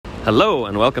Hello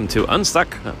and welcome to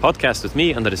Unstuck, a podcast with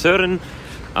me, André Søren,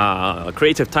 a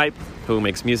creative type who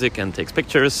makes music and takes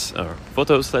pictures, or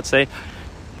photos, let's say,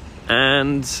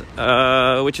 and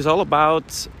which is all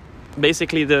about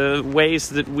basically the ways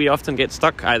that we often get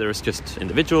stuck, either as just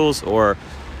individuals or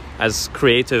as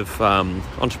creative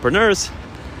entrepreneurs.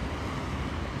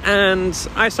 And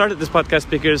I started this podcast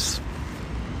because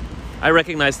I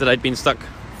recognized that I'd been stuck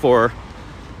for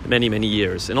many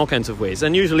years in all kinds of ways,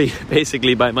 and usually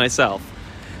basically by myself.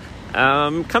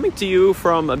 Coming to you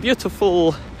from a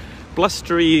beautiful,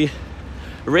 blustery,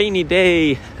 rainy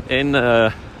day in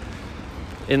the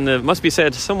must be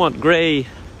said somewhat grey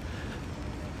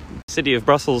city of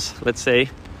Brussels, let's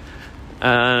say.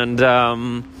 And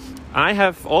I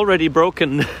have already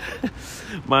broken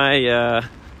my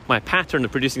pattern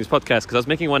of producing this podcast, because I was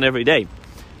making one every day,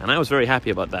 and I was very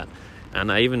happy about that,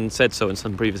 and I even said so in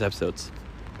some previous episodes.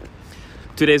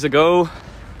 2 days ago,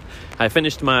 I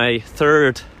finished my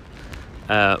third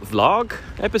vlog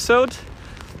episode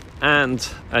and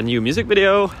a new music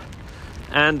video,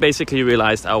 and basically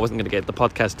realized I wasn't going to get the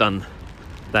podcast done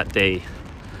that day.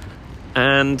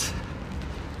 And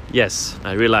yes,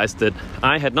 I realized that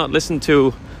I had not listened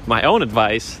to my own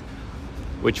advice,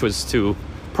 which was to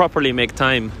properly make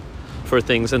time for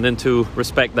things and then to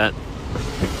respect that.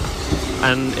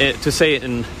 And to say it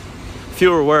in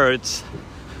fewer words,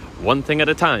 one thing at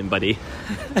a time, buddy.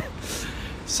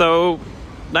 So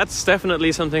that's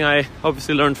definitely something I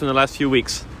obviously learned from the last few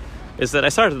weeks, is that I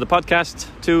started the podcast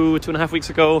two and a half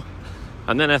weeks ago,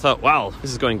 and then I thought, wow,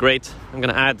 this is going great. I'm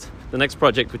going to add the next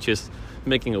project, which is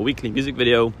making a weekly music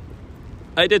video.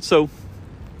 I did so,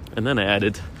 and then I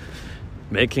added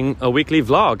making a weekly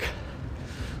vlog,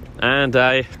 and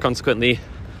I consequently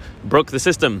broke the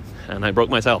system, and I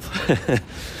broke myself.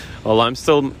 Although I'm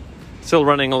still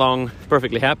running along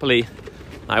perfectly happily,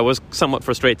 I was somewhat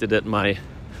frustrated at my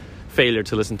failure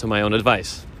to listen to my own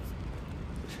advice.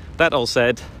 That all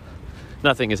said,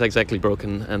 nothing is exactly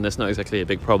broken, and there's not exactly a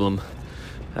big problem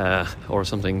or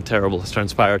something terrible has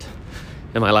transpired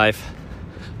in my life.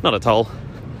 Not at all.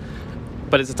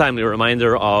 But it's a timely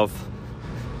reminder of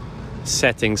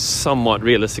setting somewhat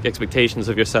realistic expectations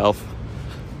of yourself,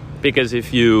 because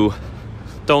if you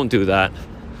don't do that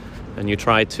and you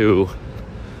try to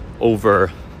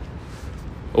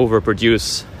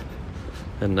overproduce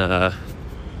and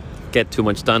get too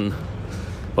much done,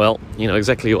 well, you know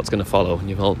exactly what's going to follow, and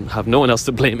you will have no one else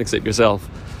to blame except yourself.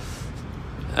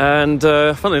 And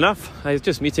funnily enough, I was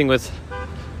just meeting with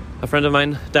a friend of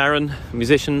mine, Darren, a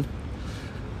musician,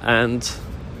 and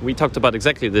we talked about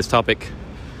exactly this topic,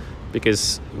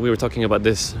 because we were talking about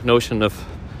this notion of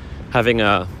having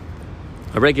a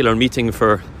regular meeting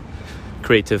for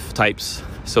creative types,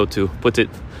 so to put it,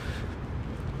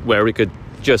 where we could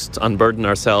just unburden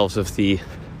ourselves of the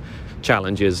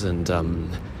challenges and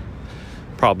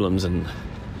problems and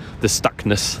the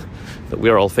stuckness that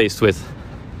we're all faced with.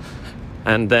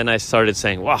 And then I started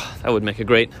saying, wow, that would make a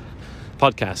great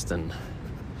podcast, and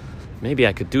maybe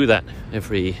I could do that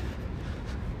every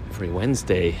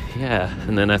Wednesday. Yeah.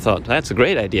 And then I thought, that's a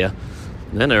great idea.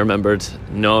 And then I remembered,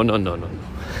 no.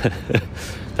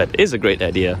 That is a great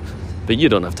idea, but you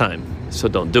don't have time, so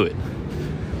don't do it.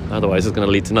 Otherwise it's going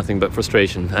to lead to nothing but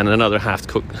frustration and another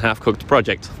half-cooked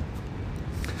project.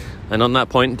 And on that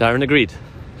point, Darren agreed.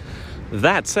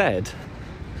 That said,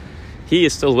 he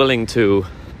is still willing to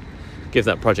give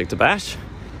that project a bash.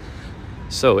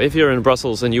 So if you're in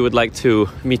Brussels and you would like to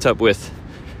meet up with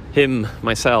him,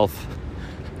 myself,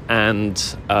 and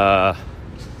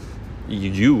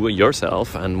you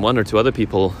yourself and one or two other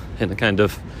people in a kind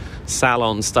of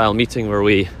salon-style meeting where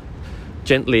we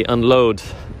gently unload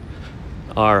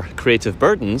our creative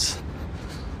burdens,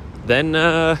 then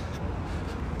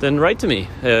write to me.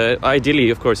 Ideally,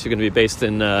 of course, you're going to be based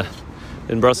in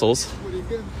Brussels.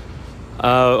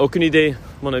 Aucune idée,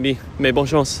 mon ami, mais bonne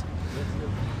chance.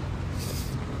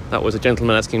 That was a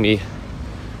gentleman asking me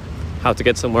how to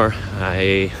get somewhere.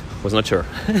 I was not sure.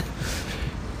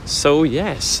 So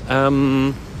yes,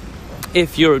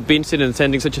 if you'd be interested in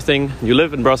attending such a thing, you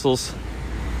live in Brussels,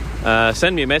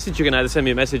 send me a message. You can either send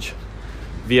me a message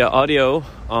via audio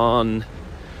on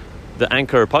the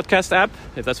Anchor podcast app,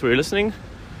 if that's where you're listening,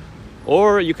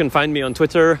 or you can find me on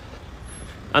Twitter,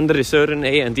 André Søren,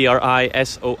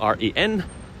 ANDRISOREN,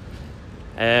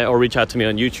 or reach out to me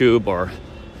on YouTube or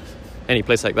any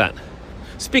place like that.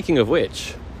 Speaking of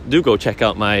which, do go check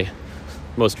out my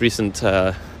most recent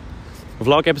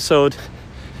vlog episode.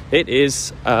 It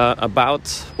is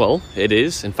it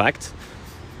is, in fact,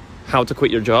 how to quit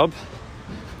your job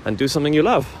and do something you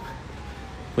love,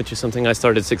 which is something I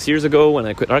started 6 years ago when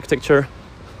I quit architecture,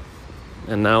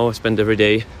 and now I spend every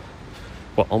day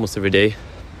almost every day,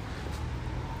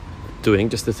 doing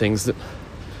just the things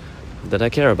that I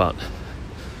care about.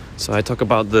 So I talk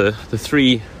about the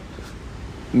three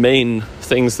main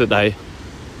things that I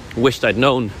wished I'd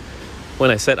known when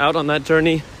I set out on that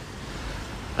journey,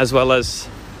 as well as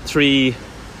 3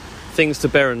 things to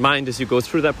bear in mind as you go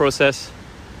through that process,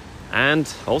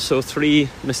 and also 3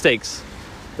 mistakes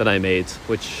that I made,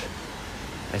 which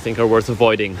I think are worth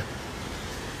avoiding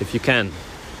if you can.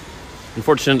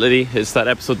 Unfortunately, it's that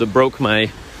episode that broke my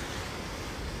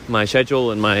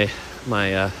schedule and my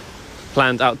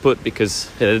planned output,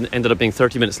 because it ended up being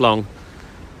 30 minutes long.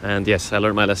 And yes, I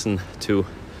learned my lesson to,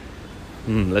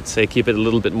 let's say, keep it a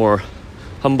little bit more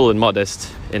humble and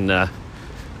modest in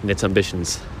its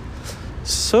ambitions.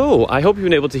 So I hope you've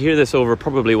been able to hear this over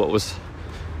probably what was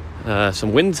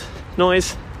some wind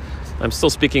noise. I'm still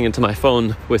speaking into my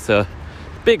phone with a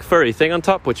big furry thing on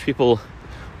top, which people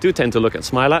do tend to look and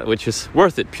smile at, which is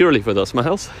worth it purely for those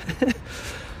smiles.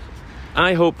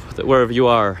 I hope that wherever you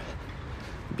are,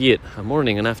 be it a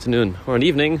morning, an afternoon, or an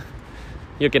evening,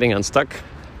 you're getting unstuck,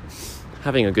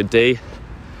 having a good day,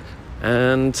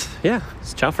 and yeah,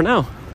 ciao for now.